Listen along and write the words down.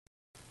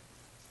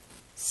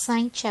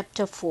Sai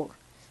Chapter 4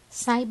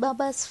 Sai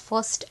Baba's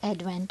First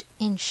Advent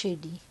in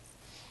Shirdi.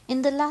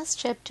 In the last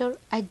chapter,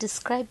 I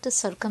described the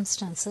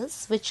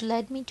circumstances which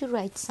led me to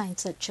write Sai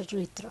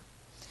Satcharitra.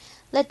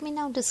 Let me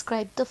now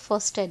describe the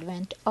first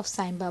advent of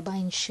Sai Baba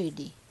in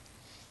Shirdi.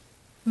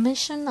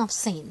 Mission of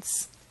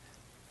Saints.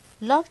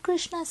 Lord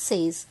Krishna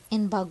says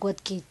in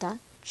Bhagavad Gita,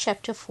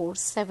 chapter 4,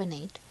 7,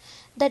 8,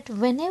 that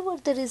whenever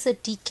there is a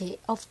decay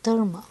of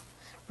dharma,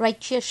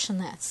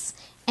 righteousness,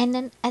 and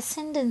an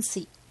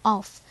ascendancy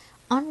of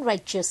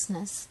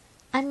unrighteousness,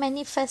 I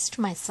manifest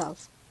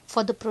myself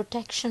for the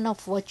protection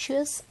of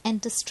virtuous and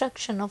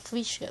destruction of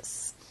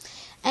vicious,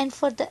 and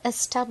for the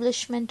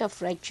establishment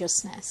of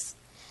righteousness.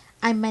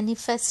 I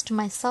manifest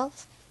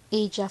myself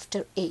age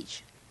after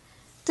age.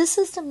 This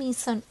is the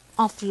mission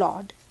of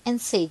Lord and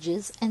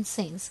sages and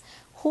saints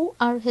who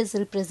are his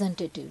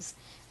representatives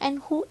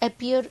and who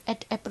appear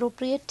at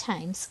appropriate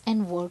times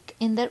and work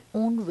in their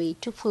own way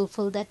to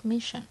fulfill that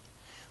mission.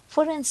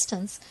 For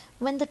instance,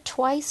 when the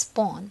twice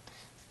born,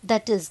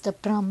 that is, the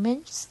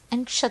Brahmins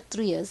and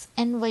Kshatriyas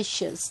and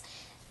Vaishyas,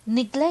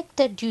 neglect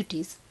their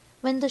duties,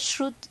 when the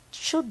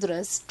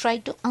Shudras try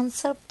to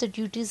usurp the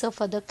duties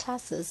of other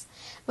classes,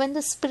 when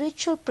the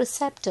spiritual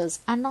preceptors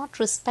are not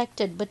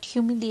respected but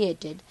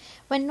humiliated,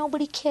 when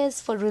nobody cares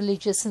for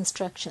religious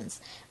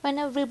instructions, when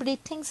everybody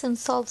thinks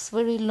themselves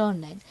very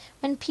learned,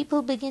 when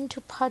people begin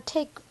to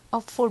partake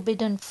of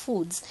forbidden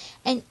foods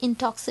and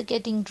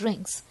intoxicating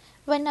drinks,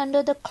 when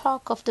under the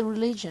cloak of the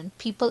religion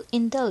people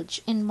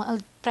indulge in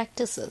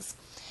malpractices,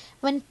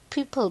 when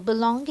people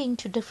belonging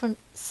to different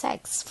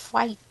sects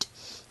fight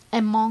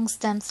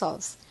amongst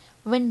themselves,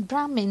 when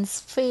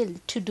Brahmins fail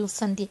to do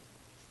Sandhya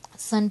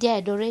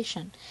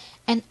adoration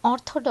and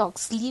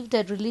Orthodox leave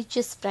their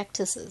religious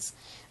practices,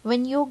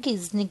 when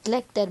yogis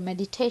neglect their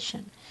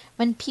meditation,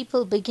 when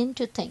people begin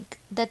to think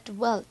that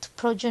wealth,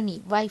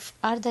 progeny, wife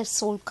are their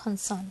sole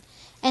concern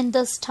and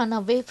thus turn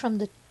away from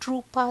the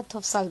true path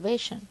of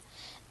salvation,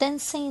 then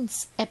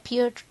saints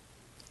appear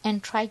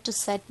and try to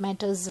set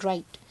matters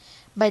right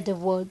by their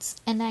words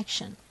and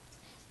action.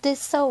 They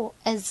serve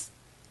as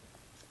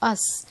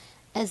us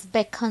as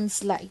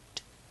beacons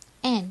light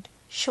and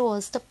show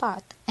us the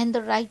path and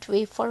the right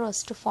way for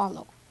us to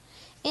follow.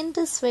 In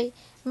this way,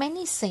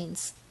 many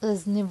saints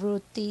as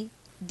Nivruti,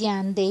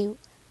 Dhyandev,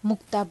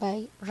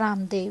 Muktabai,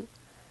 Ramdev,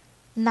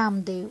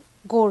 Namdev,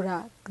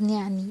 Gora,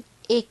 Gnani,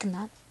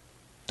 Eknath,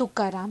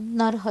 Tukaram,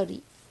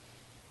 Narhari,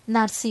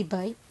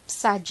 Narsibhai,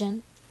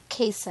 Sajan,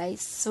 Kesai,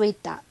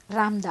 Sweta,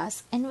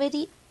 Ramdas, and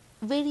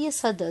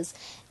various others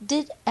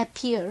did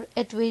appear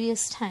at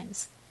various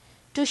times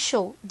to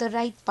show the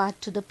right path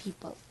to the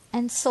people.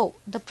 And so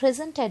the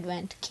present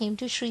advent came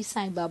to Sri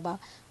Sai Baba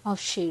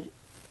of Shirdi.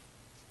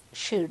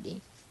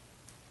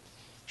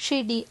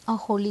 Shirdi, a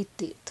holy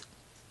tirth.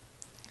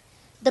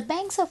 The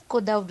banks of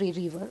Godavari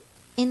river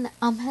in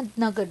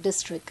Ahmednagar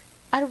district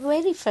are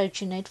very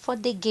fortunate, for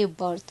they gave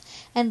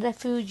birth and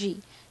refuge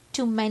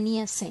to many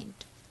a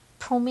saint,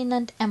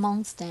 prominent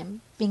amongst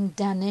them being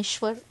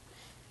Dhaneshwar.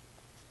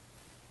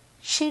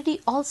 Shirdi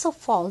also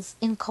falls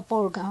in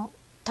Kaporgaon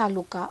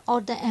Taluka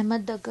or the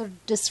Ahmednagar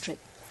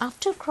district.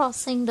 After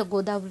crossing the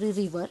Godavari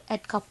river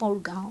at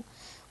Kaporgaon,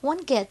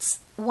 one gets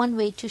one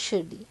way to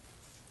Shirdi.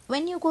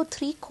 When you go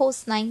 3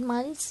 course 9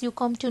 miles, you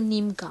come to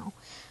Nimgaon,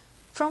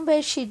 from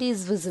where Shirdi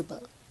is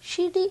visible.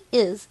 Shirdi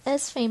is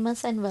as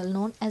famous and well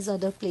known as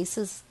other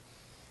places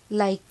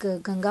like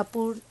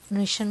Gangapur,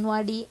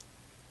 Nishanwadi,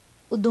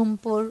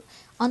 Udumpur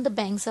on the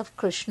banks of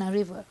Krishna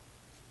river.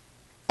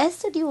 As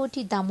the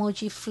devotee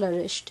Damoji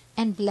flourished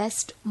and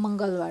blessed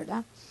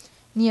Mangalwada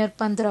near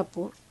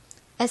Pandrapur,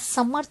 as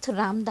Samarth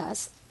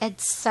Ramdas at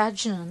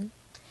Sajnan,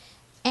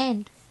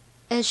 and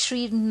as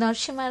Sri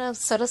Narsimha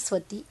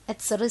Saraswati at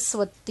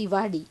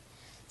Saraswatiwadi,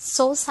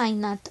 so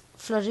Sainath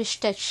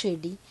flourished at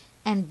Shirdi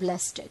and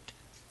blessed it.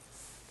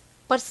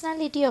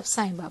 Personality of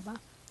Sai Baba.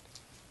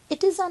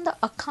 It is on the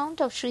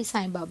account of Sri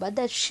Sai Baba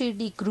that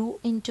Shirdi grew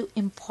into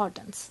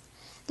importance.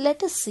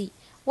 Let us see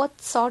what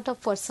sort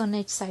of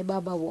personage Sai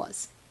Baba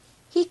was.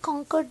 He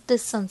conquered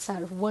this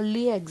sansar,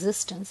 worldly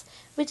existence,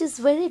 which is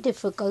very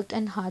difficult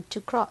and hard to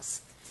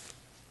cross.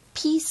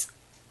 Peace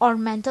or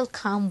mental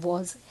calm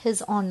was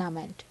his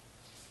ornament.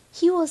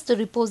 He was the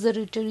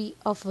repository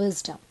of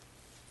wisdom.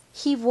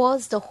 He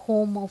was the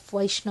home of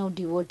Vaishnava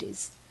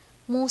devotees,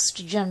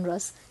 most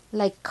generous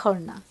like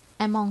Karna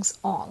amongst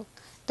all,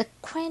 the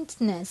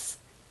quaintness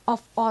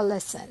of all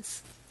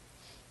essence.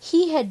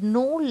 He had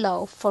no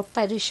love for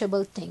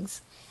perishable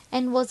things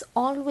and was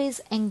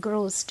always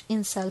engrossed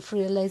in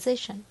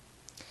self-realization,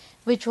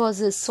 which was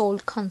his sole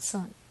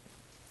concern.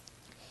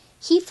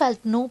 He felt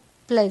no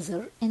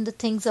pleasure in the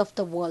things of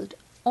the world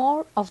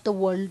or of the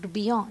world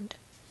beyond.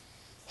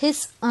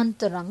 His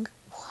antarang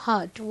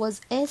heart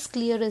was as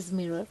clear as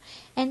mirror,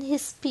 and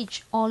his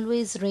speech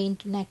always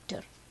rained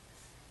nectar.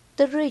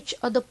 The rich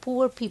or the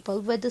poor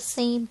people were the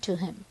same to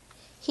him.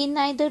 He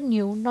neither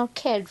knew nor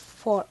cared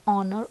for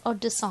honor or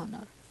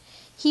dishonor.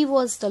 He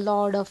was the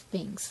Lord of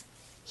beings.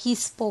 He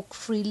spoke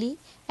freely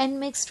and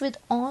mixed with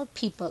all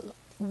people,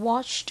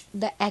 watched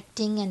the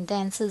acting and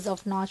dances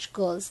of Nautch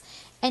girls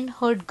and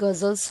heard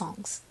ghazal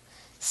songs.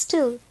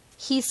 Still,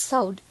 he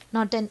sowed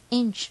not an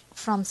inch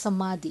from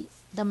samadhi,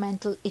 the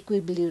mental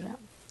equilibrium.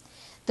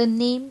 The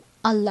name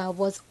Allah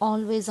was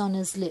always on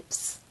his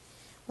lips.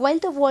 While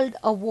the world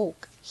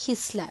awoke, he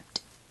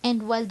slept,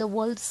 and while the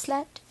world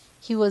slept,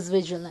 he was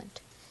vigilant.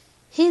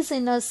 His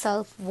inner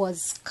self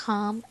was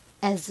calm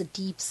as the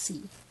deep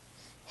sea.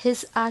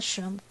 His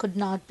ashram could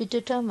not be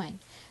determined,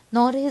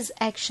 nor his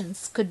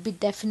actions could be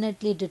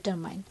definitely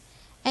determined.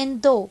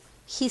 And though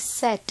he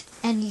sat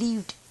and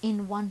lived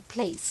in one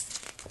place,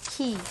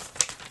 he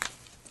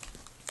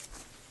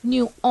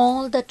knew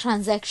all the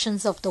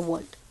transactions of the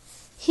world.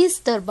 His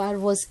darbar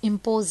was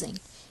imposing.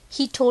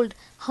 He told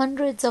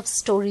hundreds of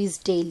stories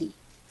daily.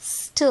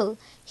 Still,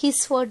 he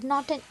swerved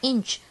not an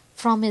inch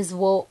from his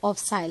vow of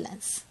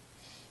silence.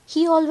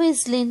 He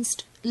always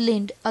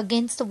leaned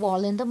against the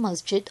wall in the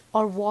masjid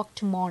or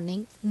walked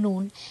morning,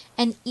 noon,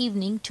 and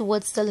evening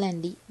towards the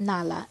Landi,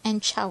 Nala,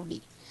 and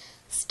Chowdi.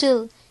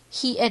 Still,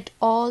 he at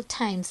all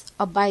times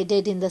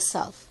abided in the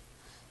self.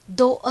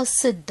 Though a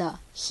siddha,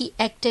 he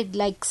acted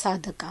like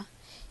sadhaka.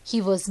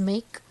 He was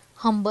meek,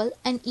 humble,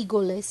 and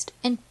egoless,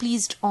 and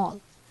pleased all.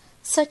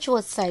 Such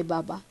was Sai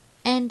Baba,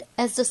 and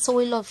as the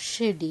soil of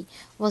Shirdi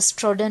was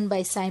trodden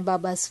by Sai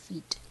Baba's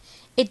feet,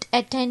 it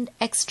attained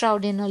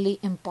extraordinary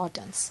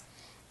importance.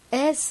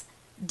 As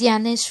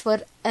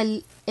Dhyaneshwar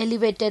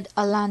elevated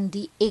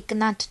Alandi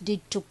Eknath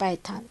did to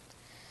Paithan,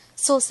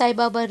 so Sai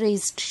Baba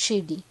raised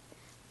Shirdi.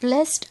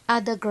 Blessed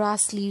are the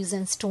grass leaves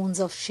and stones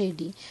of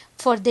Shirdi,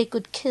 for they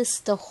could kiss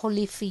the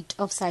holy feet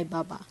of Sai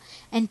Baba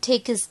and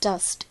take his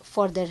dust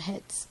for their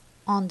heads,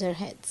 on their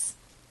heads.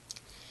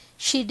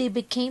 Shirdi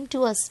became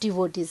to us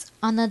devotees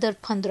another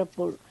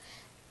Pandharpur,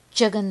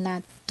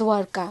 Jagannath,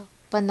 Dwarka,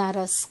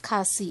 Banaras,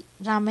 Kasi,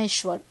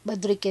 Rameshwar,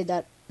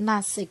 Badrikedar,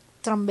 Nasik,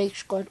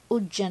 Trambekeshwar,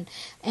 Ujjain,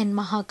 and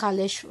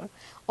Mahakaleshwar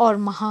or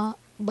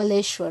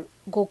Mahabaleshwar,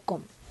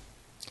 Gokum.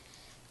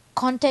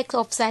 Contact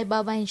of Sai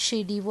Baba in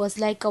Shirdi was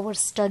like our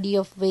study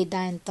of Veda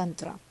and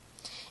Tantra.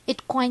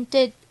 It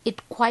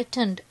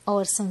quietened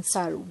our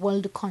sansar,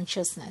 world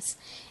consciousness,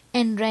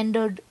 and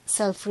rendered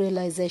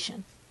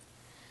self-realization.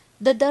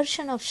 The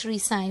darshan of Sri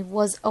Sai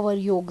was our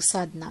yoga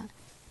sadhana,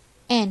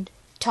 and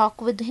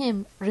talk with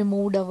him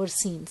removed our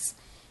sins.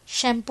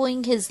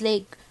 Shampooing his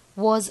leg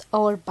was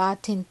our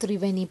bath in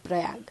Triveni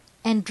Prayag,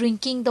 and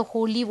drinking the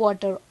holy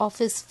water of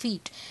his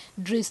feet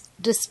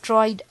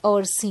destroyed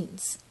our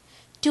sins.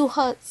 To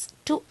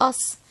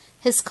us,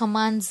 his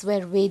commands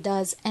were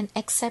Vedas, and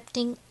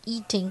accepting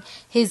eating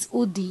his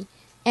udi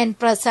and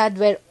prasad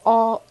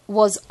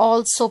was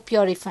also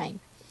purifying.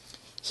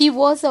 He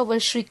was our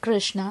Sri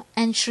Krishna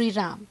and Sri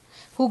Ram,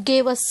 who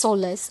gave us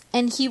solace,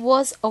 and he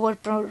was our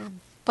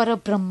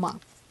Parabrahma,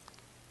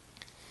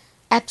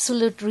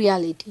 absolute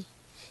reality.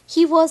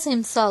 He was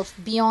himself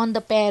beyond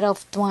the pair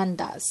of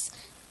dvandas,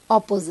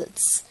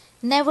 opposites,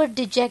 never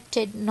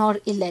dejected nor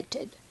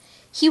elated.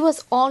 He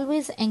was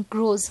always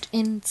engrossed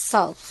in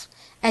self,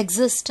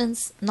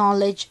 existence,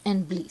 knowledge,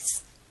 and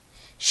bliss.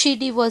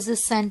 Shirdi was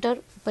his center,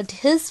 but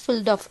his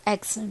field of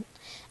action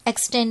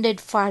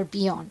extended far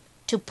beyond,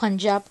 to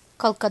Punjab,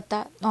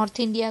 Calcutta, North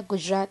India,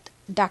 Gujarat,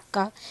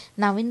 Dhaka,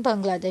 now in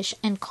Bangladesh,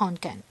 and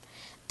Konkan.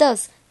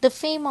 Thus, the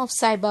fame of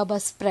Sai Baba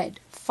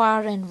spread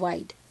far and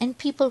wide, and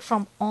people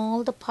from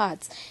all the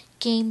parts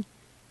came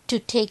to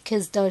take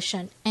his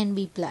darshan and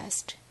be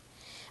blessed.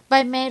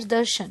 By mere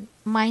darshan,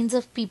 minds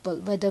of people,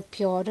 whether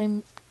pure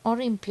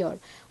or impure,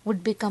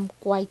 would become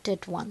quiet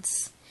at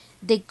once.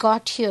 They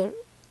got here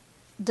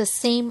the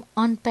same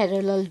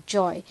unparalleled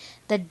joy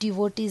that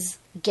devotees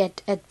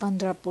get at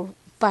Pandharpur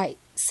by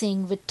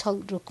seeing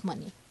Vitthal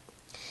Rukmani.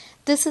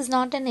 This is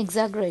not an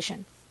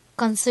exaggeration.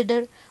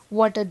 Consider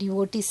what a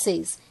devotee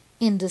says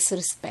in this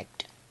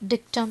respect.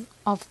 Dictum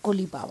of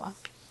Guli Baba.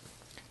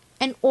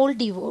 An old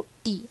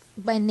devotee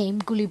by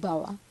name Guli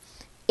Baba,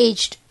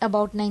 aged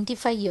about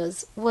 95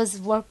 years, was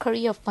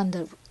Varkari of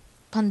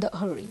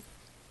Pandharpur.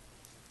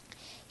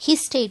 He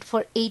stayed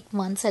for 8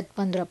 months at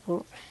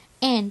Pandharpur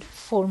and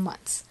 4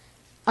 months,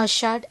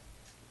 Ashad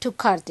to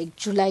Kartik,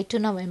 July to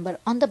November,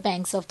 on the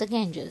banks of the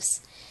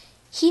Ganges.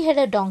 He had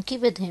a donkey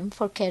with him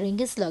for carrying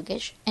his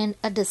luggage and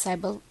a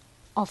disciple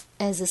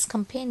as his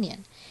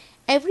companion.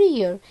 Every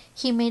year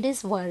he made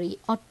his wari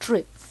or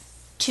trip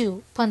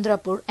to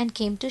Pandharpur and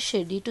came to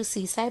Shirdi to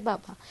see Sai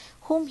Baba,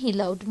 whom he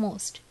loved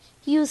most.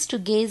 He used to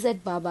gaze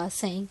at Baba,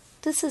 saying,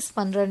 "This is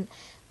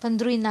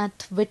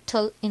Pandrinath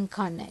Vitthal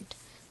incarnate,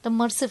 the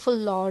merciful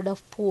Lord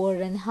of poor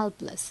and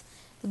helpless."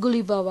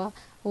 Guli Baba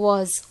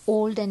was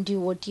old and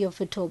devotee of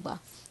Vithoba,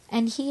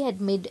 and he had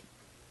made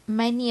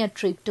many a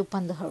trip to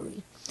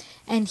Pandharpur,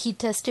 and he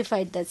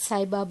testified that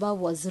Sai Baba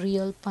was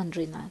real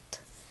Pandrinath.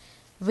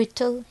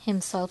 Vitthal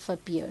himself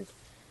appeared.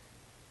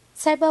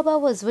 Sai Baba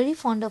was very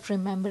fond of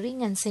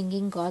remembering and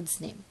singing God's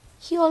name.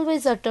 He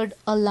always uttered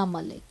Allah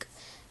Malik,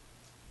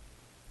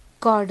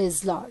 God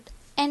is Lord,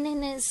 and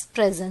in his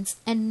presence,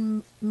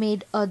 and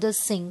made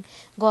others sing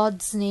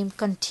God's name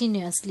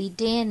continuously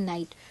day and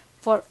night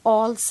for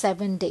all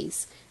 7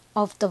 days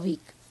of the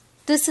week.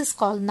 This is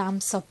called Nam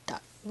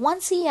Sapta.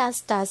 Once he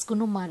asked Das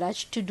Gunu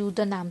Maharaj to do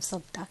the Nam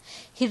Sapta.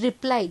 He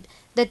replied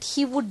that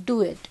he would do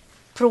it,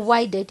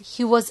 provided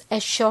he was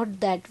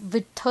assured that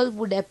Vitthal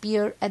would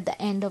appear at the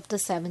end of the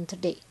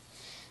 7th day.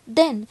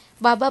 Then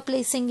Baba,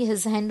 placing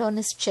his hand on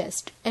his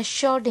chest,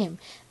 assured him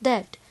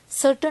that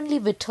certainly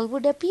Vitthal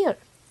would appear,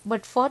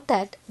 but for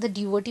that the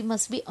devotee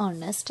must be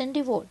earnest and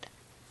devout.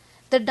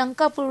 The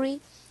Dankapuri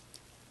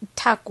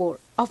Thakur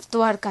of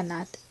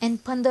Dwarkanath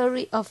and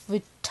Pandari of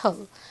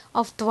Vitthal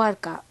of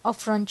Dwarka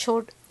of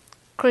Ranchod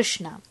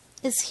Krishna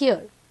is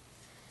here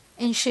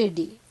in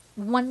Shirdi.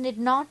 One need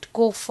not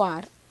go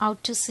far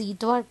out to see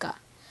Dwarka.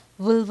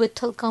 Will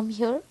Vitthal come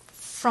here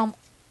from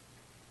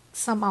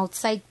some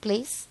outside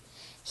place?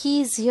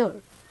 He is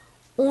here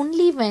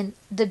only when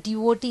the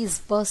devotee is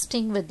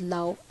bursting with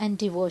love and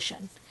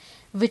devotion.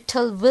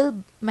 Vitthal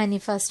will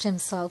manifest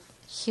himself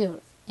here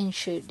in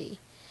Shirdi.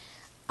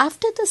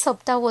 After the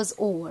Sapta was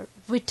over,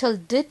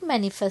 Vitthal did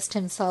manifest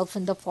himself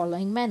in the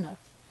following manner.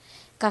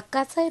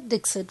 Kakasaheb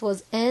Dixit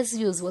was as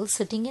usual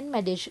sitting in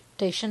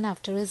meditation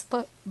after his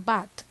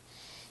bath.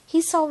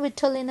 He saw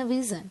Vitthal in a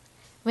vision.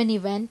 When he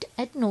went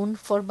at noon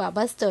for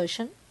Baba's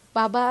darshan,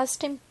 Baba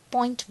asked him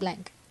point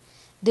blank,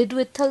 "Did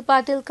Vitthal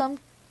Patil come?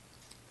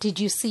 Did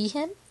you see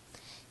him?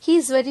 He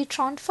is very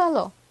truant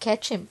fellow.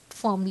 Catch him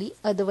firmly,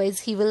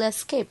 otherwise he will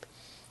escape,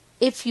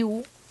 if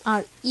you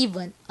are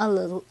even a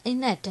little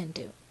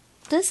inattentive."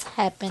 This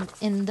happened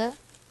in the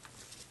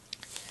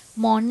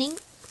morning,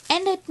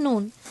 and at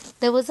noon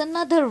there was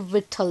another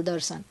Vitthal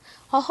darshan.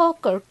 A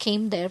hawker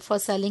came there for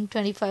selling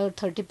 25 or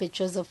 30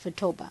 pictures of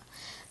Vithoba.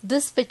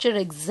 This picture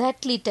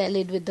exactly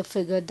tallied with the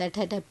figure that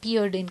had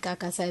appeared in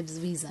Kakasaheb's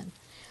vision.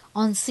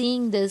 On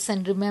seeing this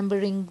and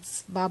remembering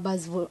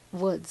Baba's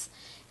words,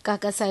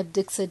 Kakasaheb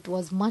Dixit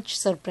was much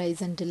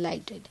surprised and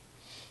delighted.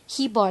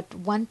 He bought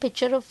one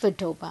picture of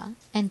Vithoba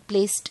and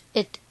placed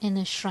it in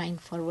a shrine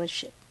for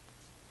worship.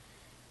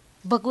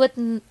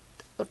 Bhagwat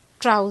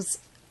Rao's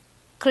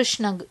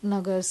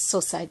Krishnanagar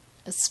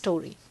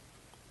story.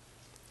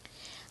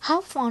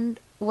 How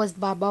fond was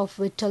Baba of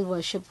Vitthal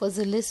worship was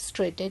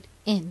illustrated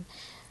in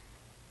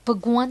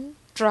Bhagwan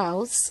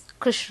Rao's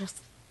Krish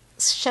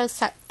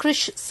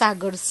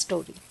Sagar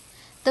story.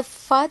 The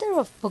father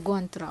of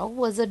Bhagwant Rao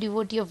was a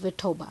devotee of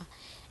Vithoba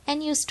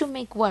and used to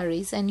make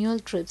waris, annual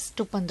trips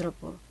to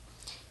Pandrapur.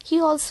 He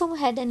also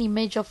had an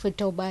image of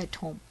Vithoba at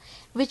home,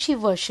 which he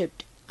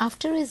worshipped.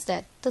 After his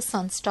death, the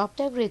son stopped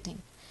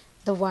everything,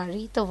 the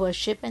wari, the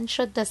worship and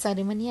Shraddha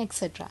ceremony,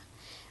 etc.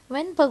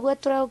 When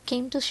Bhagwat Rao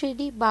came to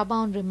Shirdi, Baba,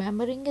 on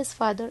remembering his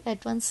father,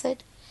 at once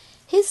said,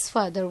 "His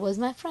father was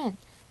my friend,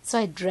 so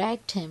I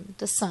dragged him,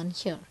 the son,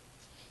 here.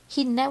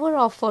 He never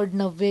offered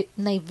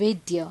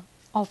Naivedya,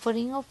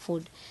 offering of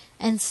food,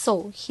 and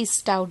so he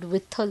stowed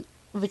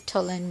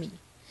Vitthal and me.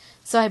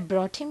 So I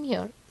brought him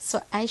here,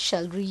 so I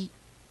shall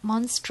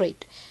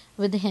remonstrate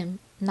with him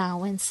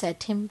now and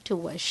set him to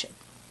worship."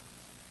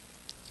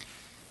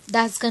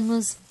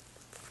 Dasganu's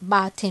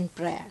bath in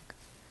Prayag.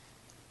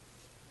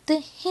 The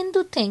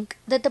Hindu think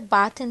that the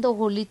bath in the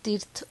holy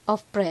Tirth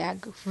of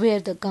Prayag, where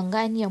the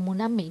Ganga and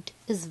Yamuna meet,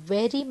 is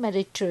very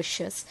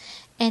meritorious,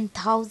 and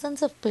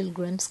thousands of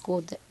pilgrims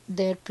go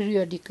there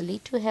periodically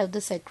to have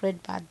the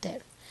sacred bath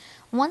there.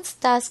 Once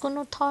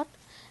Dasganu thought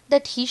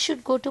that he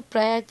should go to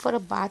Prayag for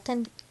a bath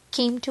and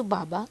came to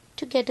Baba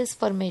to get his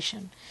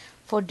permission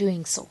for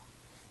doing so.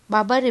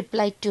 Baba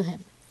replied to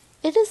him,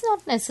 "It is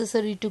not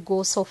necessary to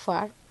go so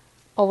far.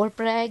 Our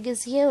Prayag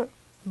is here,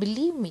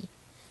 believe me."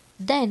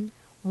 Then,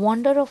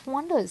 wonder of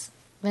wonders,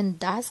 when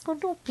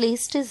Dasganu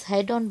placed his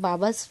head on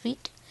Baba's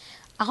feet,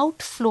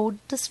 out flowed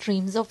the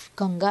streams of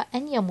Ganga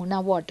and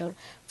Yamuna water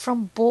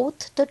from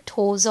both the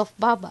toes of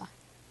Baba.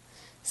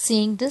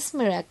 Seeing this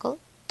miracle,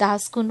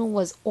 Dasganu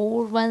was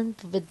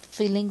overwhelmed with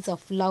feelings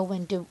of love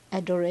and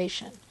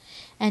adoration,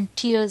 and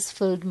tears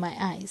filled my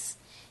eyes.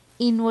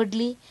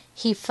 Inwardly,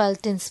 he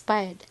felt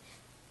inspired,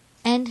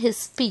 and his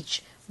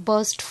speech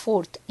burst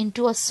forth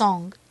into a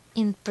song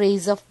in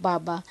praise of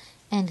Baba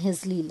and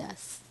his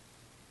Leelas.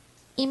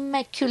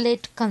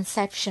 Immaculate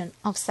Conception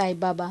of Sai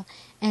Baba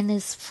and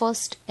his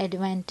first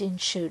advent in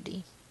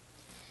Shirdi.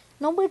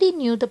 Nobody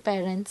knew the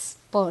parents'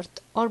 birth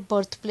or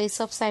birthplace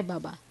of Sai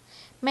Baba.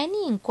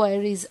 Many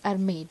inquiries are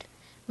made.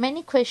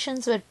 Many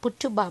questions were put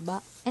to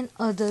Baba and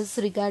others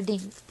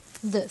regarding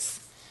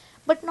this,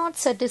 but not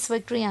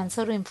satisfactory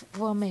answer or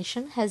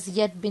information has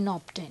yet been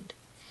obtained.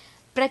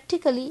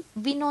 Practically,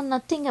 we know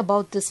nothing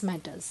about these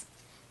matters.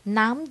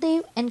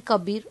 Namdev and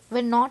Kabir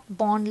were not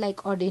born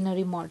like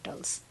ordinary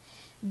mortals.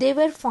 They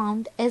were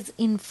found as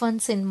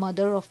infants in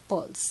mother of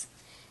pearls.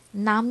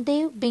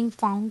 Namdev being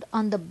found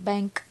on the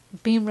bank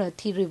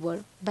Bhimrathi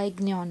river by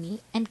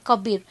Gnani, and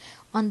Kabir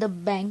on the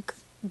bank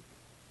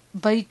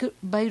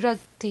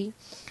Bhairathi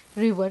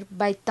river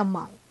by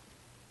Tamal.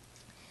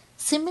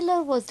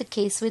 Similar was the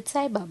case with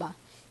Sai Baba.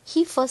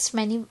 He first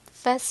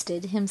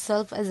manifested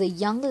himself as a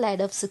young lad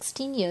of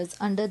 16 years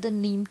under the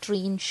neem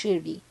tree in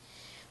Shirdi.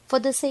 For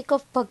the sake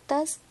of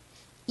bhaktas,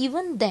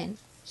 even then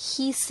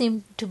he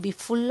seemed to be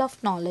full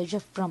of knowledge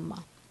of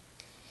Brahma.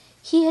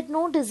 He had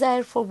no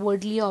desire for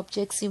worldly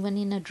objects even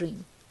in a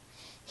dream.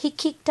 He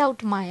kicked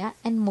out Maya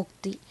and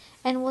Mukti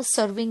and was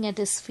serving at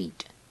his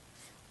feet.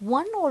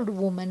 One old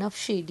woman of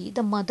Shirdi,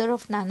 the mother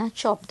of Nana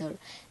Chopdar,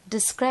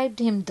 described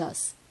him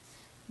thus: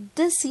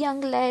 "This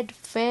young lad,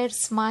 fair,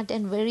 smart,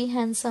 and very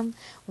handsome,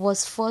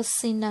 was first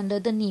seen under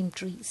the neem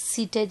tree,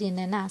 seated in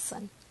an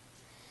asan."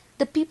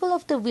 The people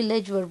of the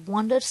village were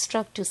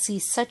wonder-struck to see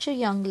such a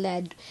young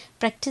lad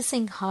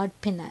practicing hard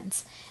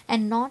penance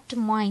and not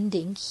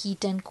minding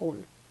heat and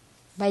cold.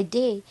 By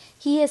day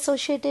he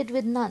associated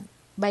with none.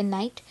 By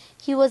night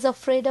he was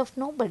afraid of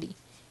nobody.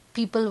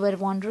 People were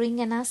wondering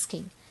and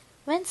asking,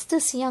 "Whence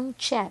this young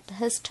chap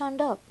has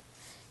turned up?"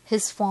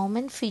 His form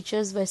and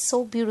features were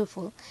so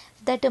beautiful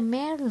that a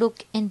mere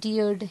look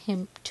endeared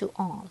him to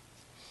all.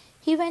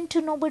 He went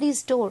to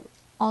nobody's door,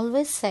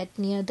 always sat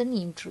near the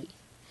neem tree.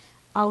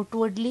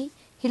 Outwardly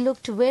he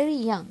looked very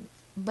young,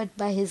 but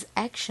by his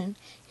action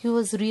he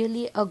was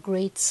really a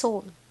great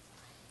soul.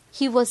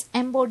 He was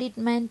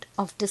embodiment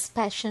of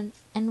dispassion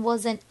and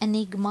was an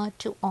enigma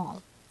to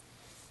all.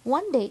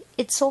 One day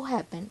it so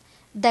happened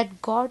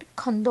that god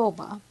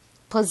Khandoba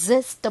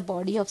possessed the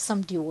body of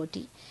some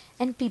devotee,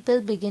 and people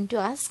began to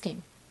ask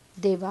him,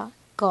 "Deva,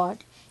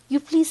 God,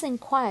 you please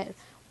inquire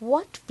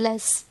what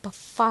blessed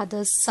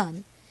father's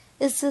son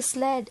is this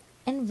lad,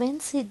 and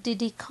whence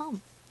did he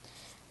come?"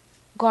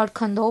 God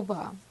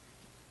Khandoba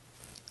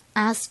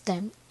asked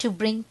them to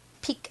bring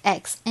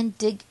pickaxe and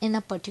dig in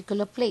a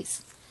particular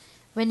place.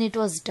 When it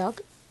was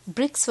dug,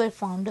 bricks were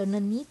found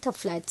underneath a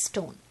flat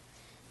stone.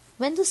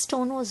 When the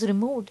stone was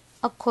removed,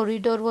 a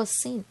corridor was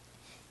seen,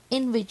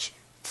 in which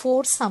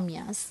 4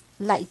 samyas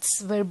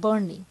lights were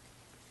burning.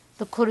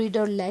 The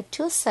corridor led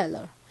to a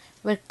cellar,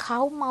 where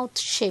cow-mouth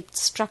shaped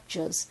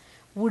structures,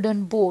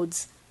 wooden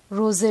boards,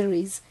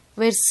 rosaries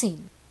were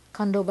seen.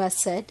 Khandoba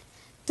said,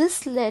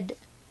 "This lad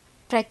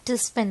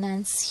practiced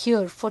penance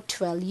here for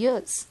 12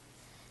 years.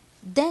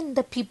 Then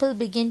the people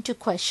began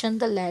to question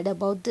the lad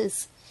about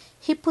this.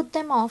 He put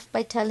them off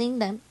by telling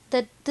them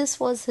that this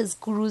was his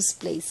guru's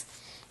place,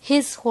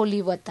 his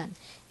holy watan,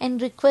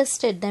 and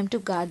requested them to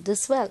guard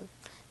this well.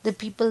 The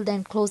people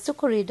then closed the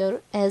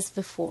corridor as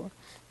before.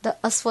 The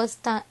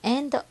aswastha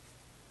and the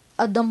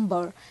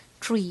adambar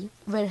tree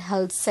were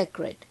held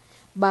sacred.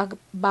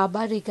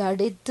 Baba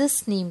regarded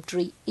this neem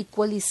tree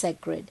equally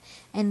sacred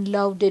and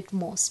loved it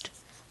most.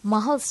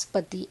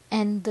 Mahalspati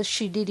and the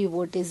Shirdi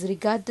devotees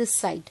regard this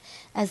site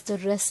as the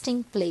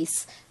resting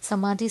place,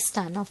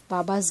 Samadhistan of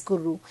Baba's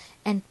Guru,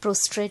 and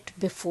prostrate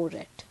before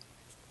it."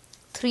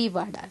 3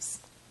 Vadas.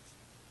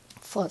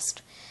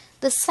 First,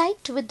 the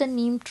site with the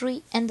neem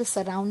tree and the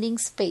surrounding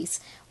space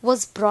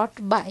was bought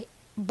by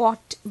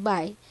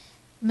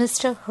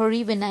Mr.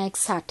 Hari Vinayak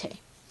Sathe,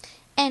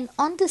 and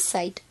on this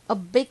site a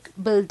big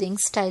building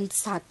styled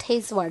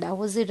Sathe's Vada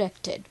was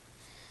erected.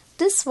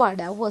 This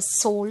Vada was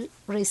sole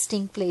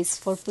resting place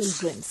for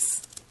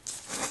pilgrims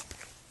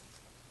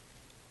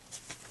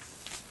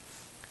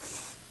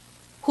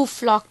who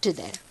flocked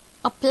there.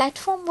 A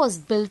platform was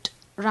built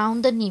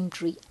round the neem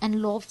tree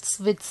and lofts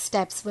with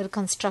steps were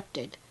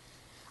constructed.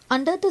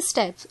 Under the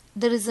steps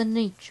there is a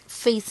niche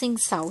facing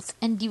south,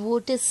 and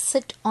devotees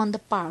sit on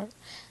the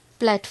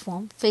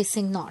platform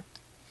facing north.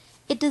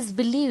 It is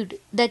believed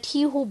that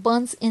he who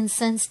burns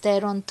incense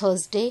there on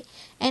Thursday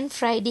and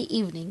Friday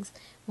evenings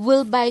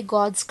will by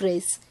God's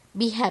grace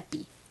be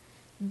happy.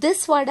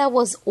 This Vada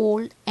was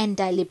old and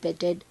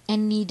dilapidated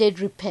and needed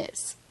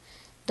repairs.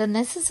 The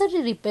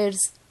necessary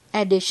repairs,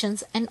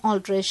 additions and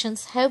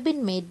alterations have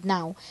been made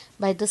now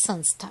by the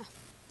Sanstha.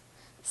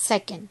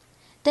 Second,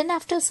 then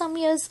after some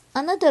years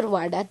another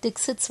Vada,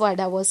 Dixit's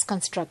Vada, was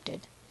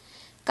constructed.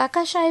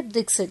 Kaka Sahib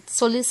Dixit,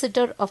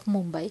 solicitor of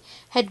Mumbai,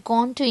 had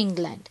gone to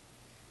England.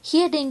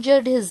 He had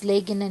injured his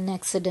leg in an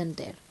accident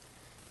there.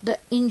 The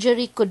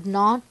injury could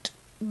not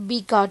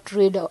be got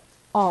rid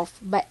of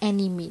by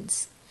any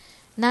means.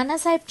 Nana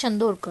Sahib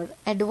Chandorkar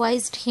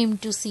advised him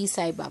to see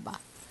Sai Baba.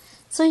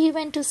 So he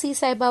went to see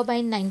Sai Baba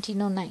in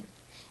 1909,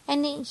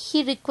 and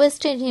he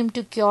requested him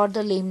to cure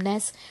the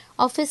lameness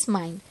of his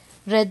mind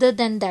rather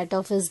than that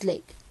of his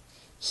leg.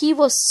 He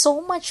was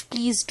so much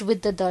pleased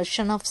with the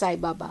darshan of Sai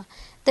Baba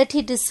that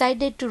he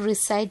decided to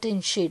reside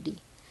in Shirdi.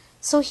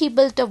 So he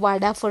built a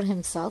Vada for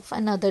himself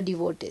and other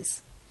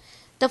devotees.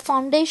 The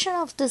foundation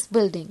of this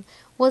building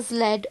was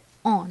laid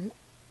on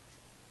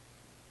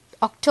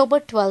October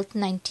 12,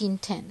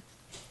 1910.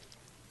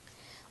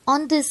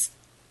 On this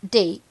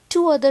day,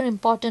 2 other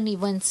important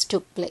events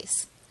took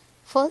place.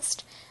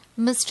 First,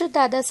 Mr.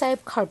 Dadasaheb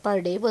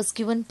Kharparde was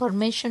given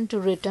permission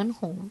to return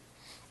home,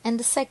 and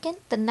the second,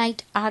 the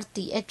night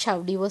Aarti at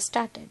Chowdi was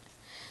started.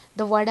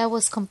 The Vada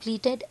was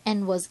completed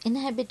and was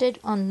inhabited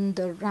on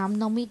the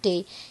Ramnavami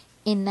day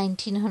in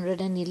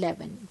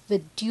 1911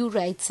 with due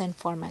rites and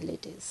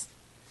formalities.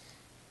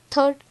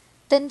 Third,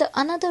 then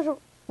another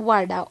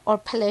Vada or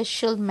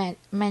palatial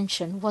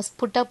mansion was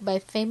put up by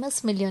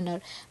famous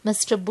millionaire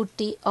Mr.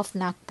 Bhutti of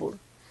Nagpur.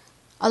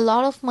 A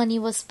lot of money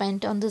was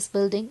spent on this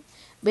building,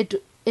 but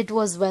it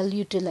was well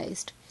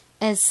utilized.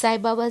 as Sai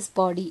Baba's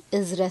body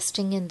is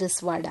resting in this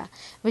vada,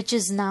 which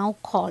is now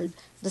called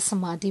the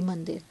Samadhi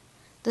Mandir.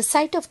 The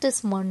site of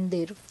this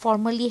mandir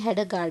formerly had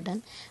a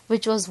garden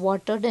which was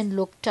watered and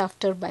looked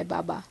after by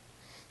Baba.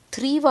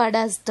 3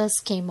 vadas thus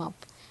came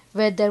up,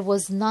 where there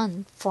was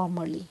none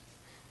formerly.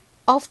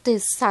 Of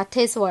this,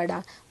 Sathes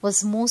Vada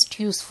was most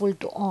useful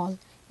to all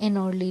in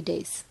early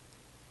days.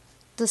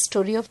 The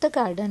story of the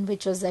garden,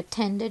 which was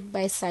attended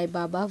by Sai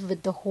Baba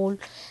with the whole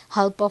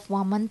help of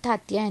Vaman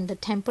Tatya and the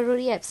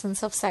temporary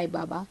absence of Sai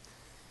Baba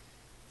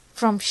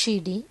from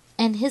Shirdi,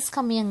 and his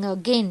coming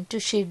again to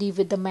Shirdi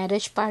with the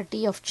marriage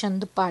party of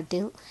Chandu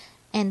Patil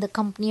and the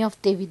company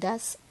of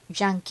Devidas,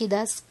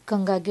 Jankidas,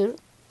 Gangagir,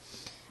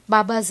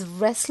 Baba's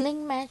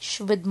wrestling match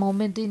with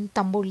Mohammedan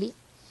Tamboli,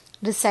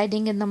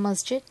 residing in the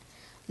masjid,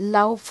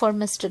 love for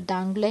Mr.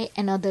 Dangle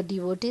and other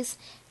devotees,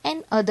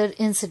 and other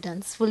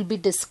incidents will be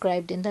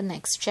described in the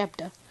next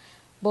chapter.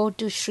 Bow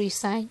to Sri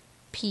Sai,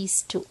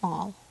 peace to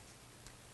all.